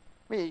that.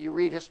 I mean, you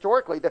read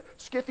historically, the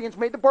Scythians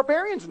made the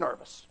barbarians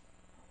nervous.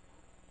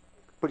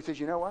 But he says,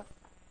 you know what?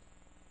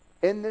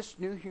 In this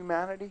new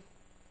humanity,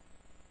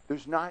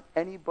 there's not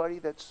anybody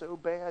that's so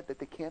bad that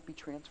they can't be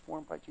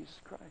transformed by Jesus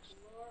Christ.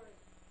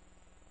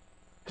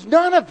 There's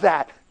none of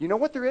that. You know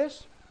what there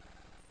is?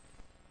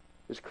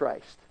 There's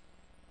Christ.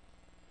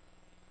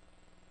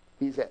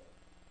 He's it.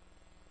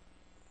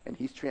 And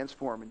he's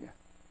transforming you.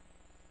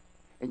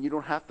 And you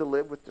don't have to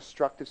live with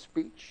destructive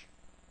speech.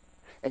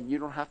 And you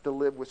don't have to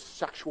live with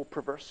sexual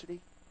perversity.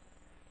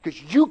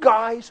 Because you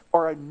guys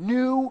are a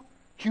new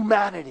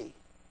humanity.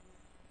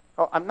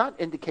 Oh, I'm not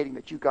indicating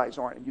that you guys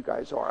aren't and you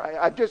guys are.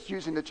 I'm just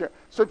using the term.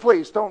 So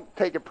please, don't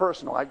take it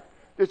personal.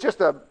 It's just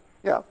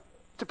it's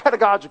a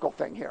pedagogical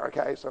thing here,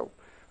 okay? So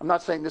I'm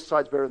not saying this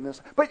side's better than this.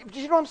 But do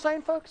you know what I'm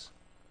saying, folks?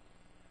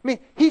 I mean,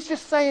 he's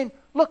just saying,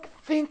 look,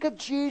 think of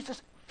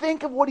Jesus.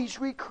 Think of what he's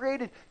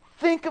recreated.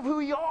 Think of who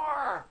you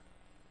are.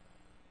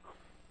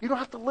 You don't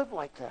have to live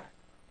like that.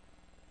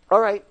 All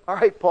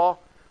right,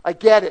 Paul. I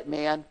get it,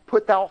 man.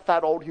 Put out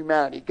that old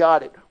humanity.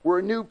 Got it. We're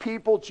a new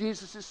people.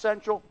 Jesus is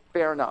central.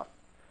 Fair enough.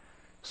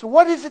 So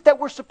what is it that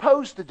we're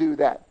supposed to do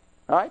then?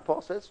 All right,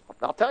 Paul says,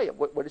 I'll tell you.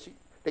 What is it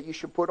that you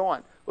should put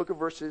on? Look at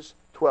verses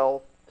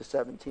 12 to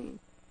 17.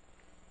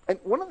 And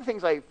one of the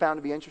things I found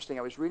to be interesting,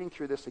 I was reading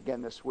through this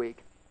again this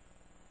week.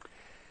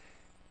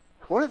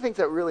 One of the things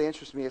that really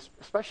interests me,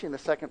 especially in the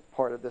second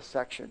part of this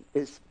section,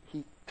 is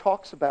he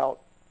talks about,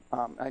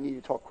 I need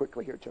to talk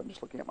quickly here too. I'm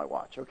just looking at my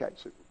watch. Okay,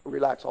 so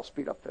relax. I'll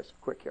speed up this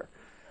quick here.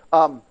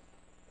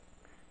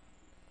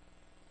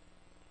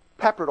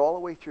 Peppered all the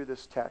way through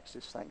this text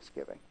is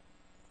thanksgiving,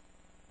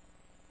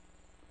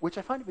 which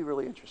I find to be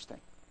really interesting.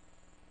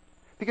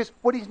 Because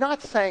what he's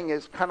not saying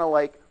is kind of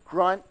like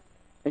grunt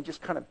and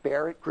just kind of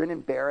bear it, grin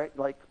and bear it,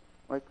 like,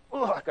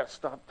 oh, I got to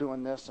stop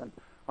doing this, and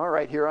all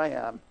right, here I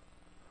am.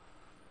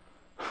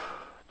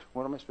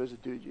 What am I supposed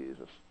to do,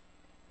 Jesus?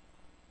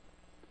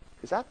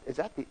 Is that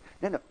the...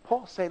 No,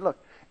 Paul's saying, look,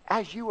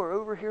 as you are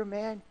over here,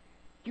 man,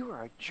 you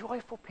are a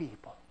joyful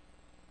people.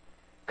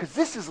 Because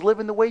this is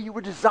living the way you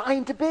were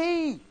designed to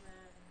be.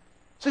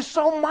 So there's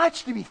so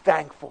much to be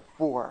thankful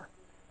for.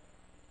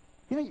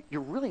 You know,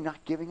 you're really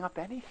not giving up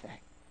anything.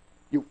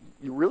 You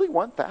really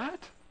want that?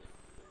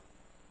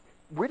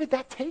 Where did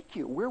that take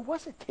you? Where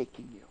was it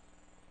taking you?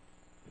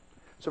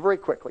 So very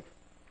quickly,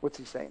 what's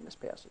he saying in this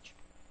passage?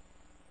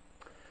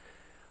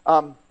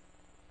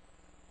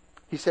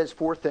 He says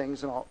four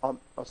things, and I'll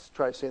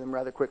try to say them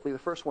rather quickly. The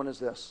first one is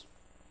this.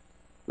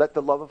 Let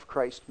the love of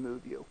Christ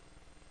move you,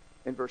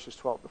 in verses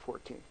 12 to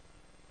 14.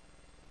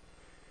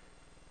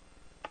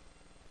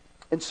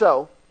 And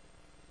so,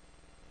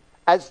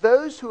 as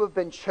those who have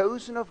been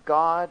chosen of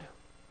God,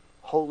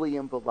 holy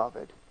and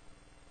beloved.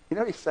 You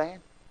know what he's saying?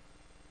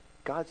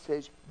 God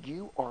says,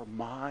 you are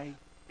my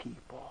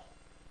people.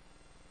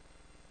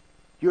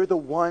 You're the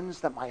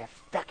ones that my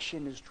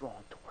affection is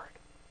drawn toward.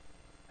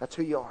 That's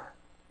who you are.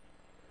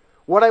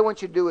 What I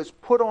want you to do is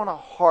put on a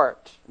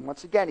heart, and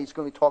once again, he's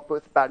going to talk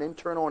both about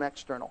internal and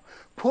external.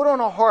 Put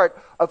on a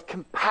heart of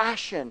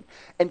compassion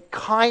and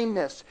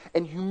kindness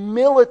and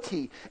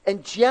humility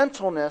and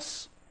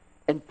gentleness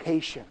and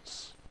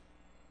patience.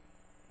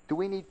 Do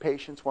we need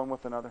patience one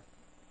with another?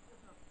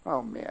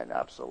 Oh man,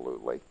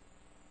 absolutely.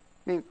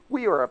 I mean,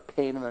 we are a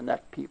pain in the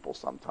neck people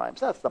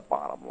sometimes. That's the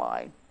bottom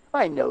line.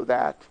 I know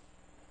that.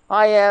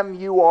 I am,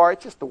 you are.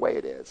 It's just the way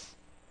it is.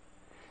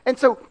 And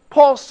so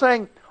Paul's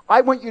saying, I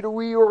want you to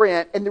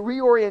reorient, and the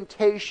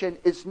reorientation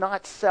is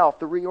not self.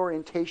 The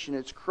reorientation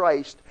is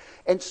Christ.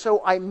 And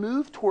so I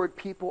move toward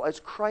people as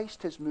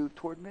Christ has moved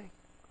toward me.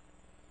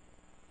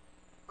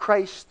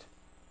 Christ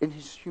in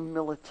his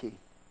humility.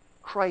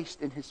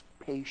 Christ in his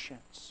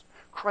patience.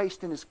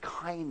 Christ in his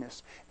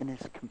kindness and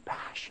his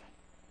compassion.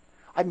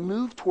 I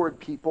move toward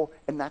people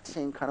in that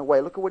same kind of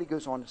way. Look at what he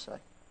goes on to say.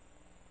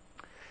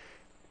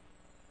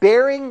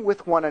 Bearing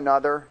with one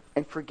another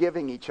and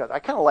forgiving each other. I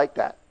kind of like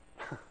that.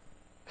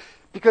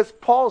 Because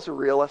Paul's a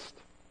realist.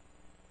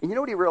 And you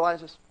know what he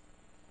realizes?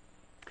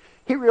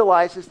 He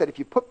realizes that if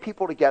you put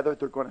people together,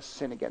 they're going to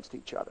sin against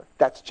each other.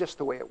 That's just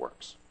the way it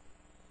works.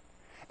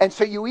 And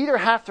so you either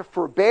have to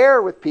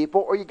forbear with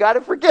people or you got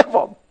to forgive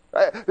them.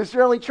 There's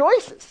your only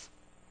choices.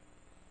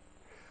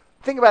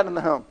 Think about it in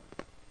the home.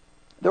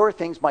 There are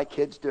things my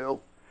kids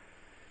do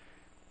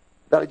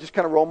that I just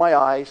kind of roll my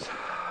eyes,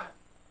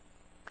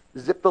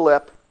 zip the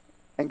lip,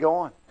 and go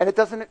on. And it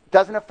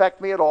doesn't affect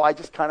me at all. I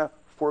just kind of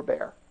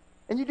forbear.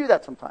 And you do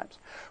that sometimes.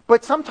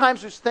 But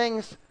sometimes there's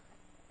things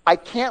I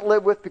can't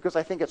live with because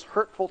I think it's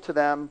hurtful to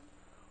them,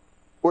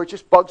 or it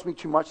just bugs me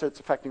too much that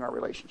it's affecting our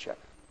relationship.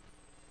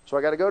 So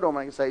I got to go to them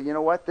and I can say, you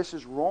know what? This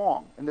is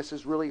wrong, and this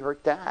has really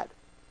hurt Dad.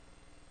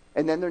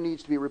 And then there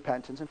needs to be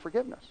repentance and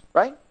forgiveness,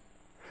 right?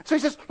 So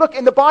he says, look,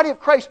 in the body of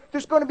Christ,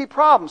 there's going to be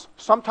problems.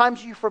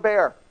 Sometimes you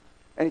forbear.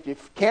 And if you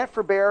can't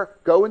forbear,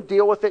 go and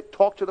deal with it.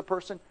 Talk to the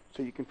person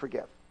so you can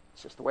forgive.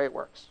 It's just the way it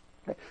works.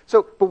 Okay?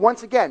 So, but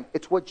once again,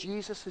 it's what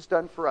Jesus has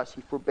done for us.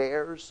 He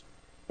forbears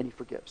and he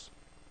forgives.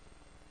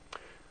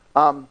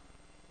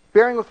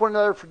 Bearing with one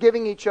another,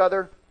 forgiving each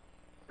other.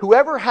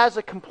 Whoever has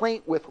a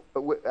complaint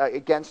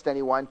against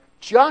anyone,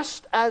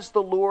 just as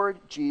the Lord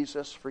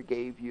Jesus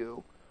forgave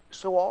you,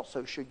 so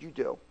also should you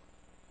do.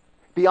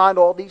 Beyond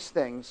all these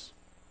things,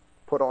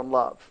 put on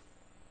love,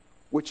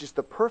 which is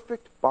the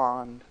perfect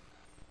bond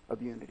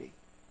of unity.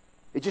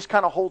 It just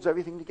kind of holds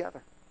everything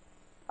together.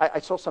 I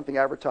saw something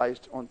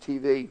advertised on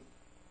TV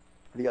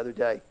the other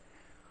day.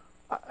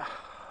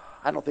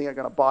 I don't think I'm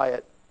going to buy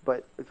it,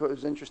 but it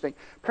was interesting.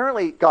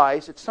 Apparently,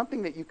 guys, it's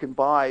something that you can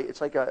buy. It's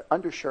like an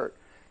undershirt.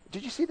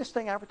 Did you see this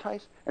thing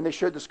advertised? And they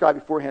showed this guy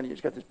beforehand.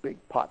 He's got this big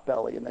pot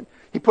belly, and then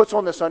he puts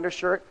on this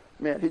undershirt.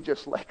 Man, he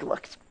just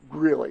looks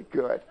really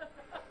good.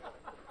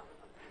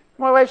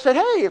 My wife said,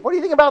 "Hey, what do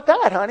you think about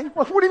that, honey?"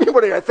 Well, what do you mean,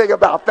 what do I think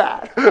about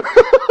that?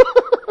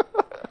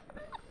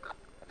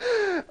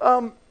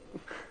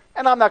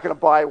 And I'm not going to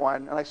buy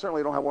one, and I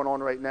certainly don't have one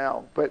on right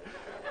now. But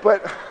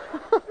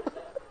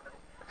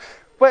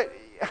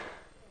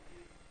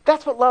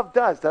that's what love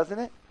does, doesn't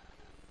it?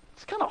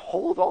 Just kind of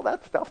holds all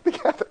that stuff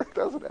together,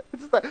 doesn't it?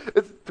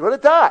 It's what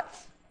it does.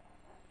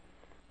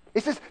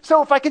 He says,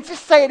 so if I can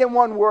just say it in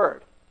one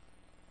word,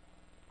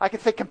 I can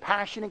say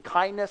compassion and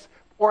kindness,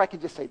 or I can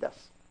just say this.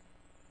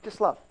 Just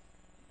love.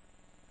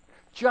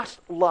 Just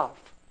love.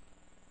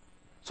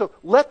 So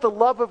let the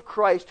love of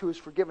Christ who has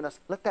forgiven us,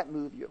 let that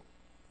move you.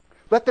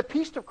 Let the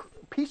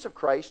peace of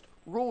Christ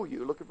rule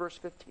you. Look at verse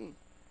 15.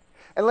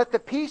 And let the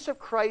peace of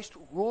Christ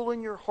rule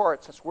in your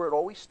hearts. That's where it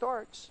always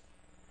starts.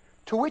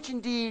 To which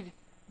indeed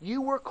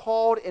you were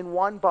called in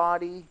one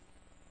body,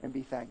 and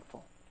be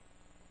thankful.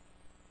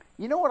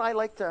 You know what I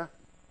like to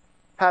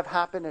have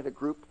happen at a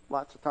group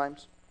lots of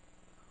times?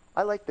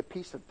 I like the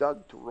peace of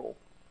Doug to rule.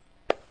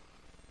 The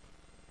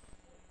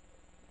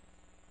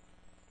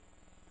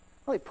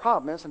only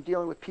problem is I'm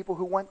dealing with people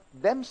who want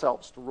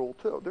themselves to rule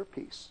too, their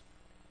peace.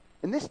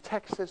 And this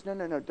text says,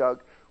 no,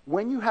 Doug.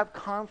 When you have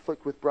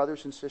conflict with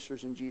brothers and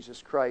sisters in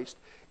Jesus Christ,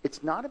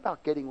 it's not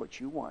about getting what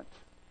you want.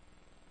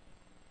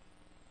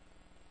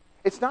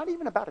 It's not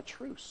even about a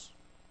truce.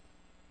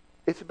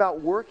 It's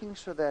about working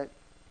so that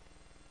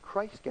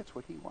Christ gets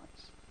what he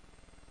wants.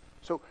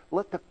 So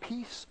let the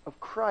peace of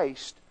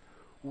Christ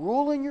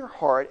rule in your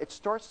heart. It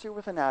starts there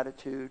with an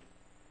attitude,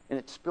 and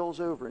it spills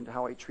over into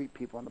how I treat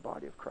people in the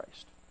body of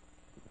Christ.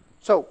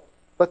 So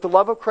let the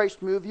love of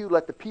Christ move you.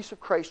 Let the peace of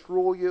Christ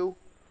rule you.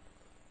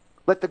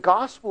 Let the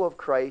gospel of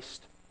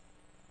Christ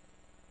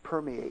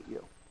permeate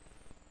you.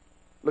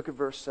 Look at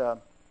verse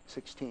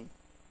 16.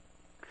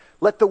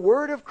 Let the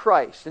word of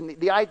Christ, and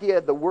the idea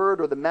of the word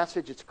or the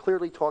message, it's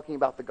clearly talking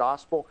about the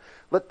gospel.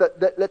 Let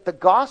the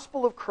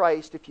gospel of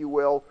Christ, if you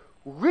will,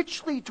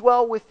 richly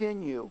dwell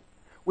within you,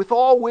 with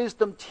all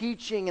wisdom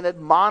teaching and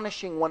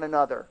admonishing one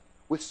another,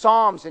 with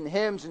psalms and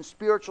hymns and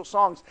spiritual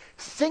songs,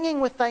 singing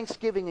with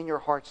thanksgiving in your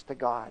hearts to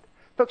God.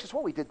 Folks, it's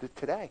what we did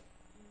today.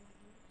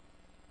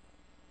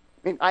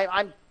 I mean,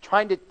 I'm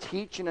trying to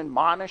teach and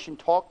admonish and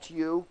talk to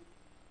you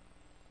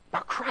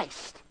about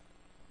Christ.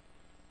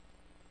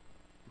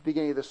 At the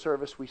beginning of the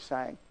service, we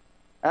sang.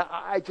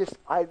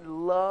 I'd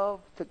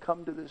love to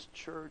come to this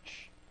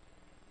church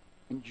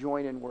and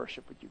join in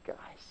worship with you guys.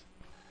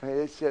 I mean,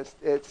 it's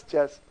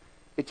just.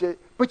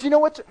 But you know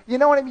what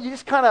I mean? You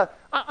just kind of.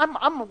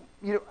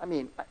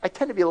 I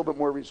tend to be a little bit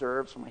more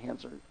reserved, so my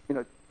hands are,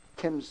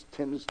 Tim's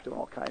doing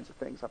all kinds of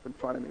things up in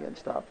front of me and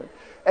stuff,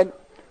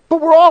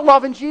 but we're all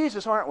loving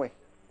Jesus, aren't we?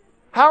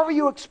 However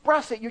you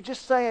express it, you're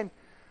just saying,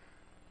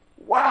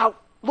 wow,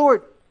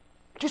 Lord,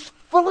 just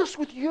fill us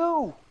with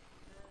you.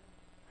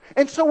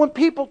 And so when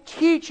people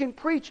teach and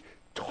preach,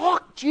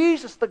 talk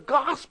Jesus, the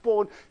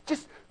gospel, and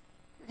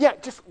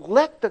just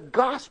let the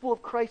gospel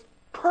of Christ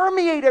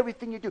permeate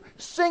everything you do.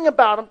 Sing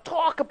about him,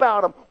 talk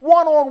about him,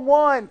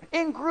 one-on-one,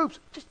 in groups,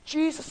 just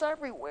Jesus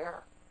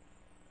everywhere.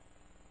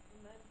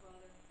 Amen, brother.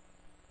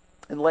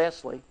 And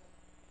lastly,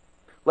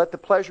 let the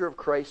pleasure of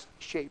Christ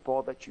shape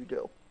all that you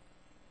do.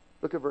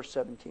 Look at verse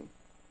 17.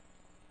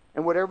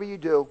 And whatever you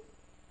do,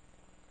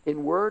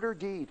 in word or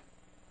deed,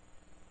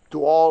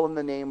 do all in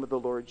the name of the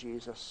Lord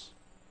Jesus,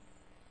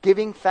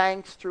 giving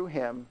thanks through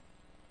him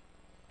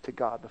to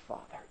God the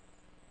Father.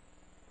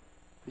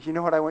 But you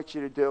know what I want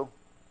you to do?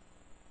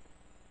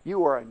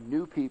 You are a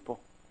new people.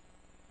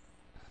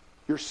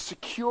 You're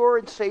secure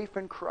and safe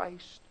in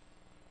Christ.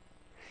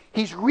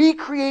 He's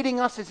recreating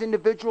us as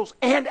individuals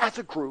and as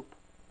a group.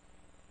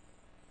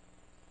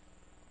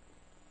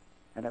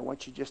 And I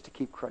want you just to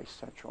keep Christ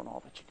central in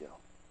all that you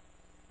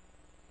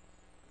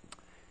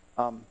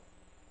do.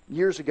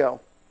 Years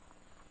ago,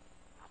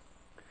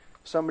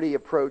 somebody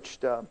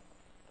approached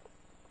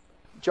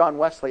John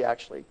Wesley,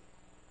 actually,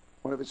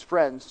 one of his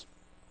friends,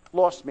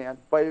 lost man,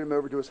 invited him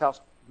over to his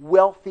house,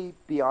 wealthy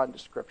beyond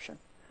description.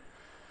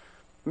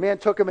 The man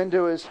took him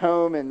into his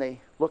home, and they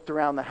looked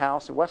around the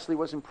house, and Wesley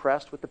was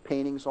impressed with the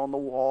paintings on the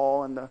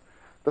wall and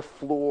the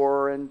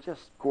floor, and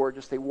just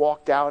gorgeous. They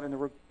walked out, and there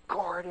were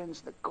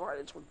gardens. The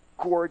gardens were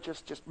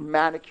gorgeous, just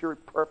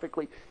manicured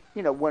perfectly.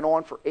 Went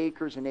on for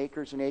acres and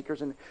acres and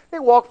acres. And they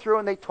walked through,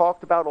 and they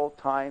talked about old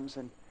times.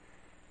 And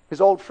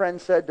his old friend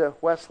said to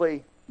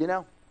Wesley,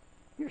 you're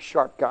a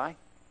sharp guy.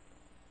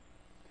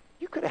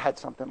 You could have had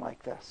something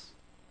like this.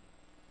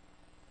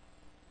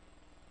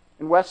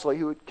 And Wesley,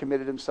 who had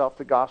committed himself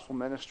to gospel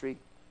ministry,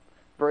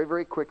 very,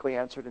 very quickly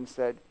answered and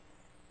said,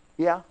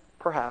 yeah,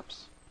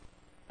 perhaps,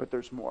 but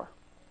there's more.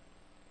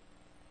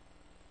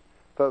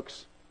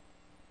 Folks,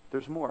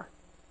 there's more.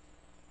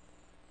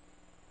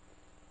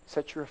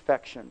 Set your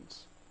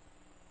affections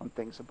on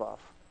things above.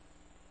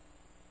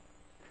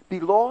 Be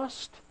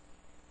lost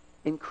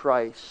in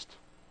Christ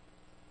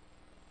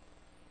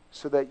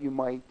so that you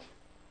might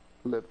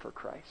live for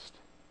Christ.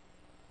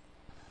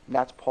 And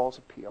that's Paul's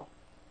appeal.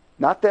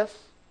 Not this,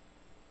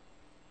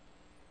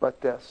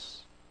 but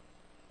this,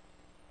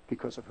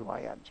 because of who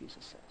I am,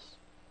 Jesus says.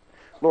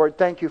 Lord,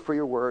 thank you for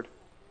your word.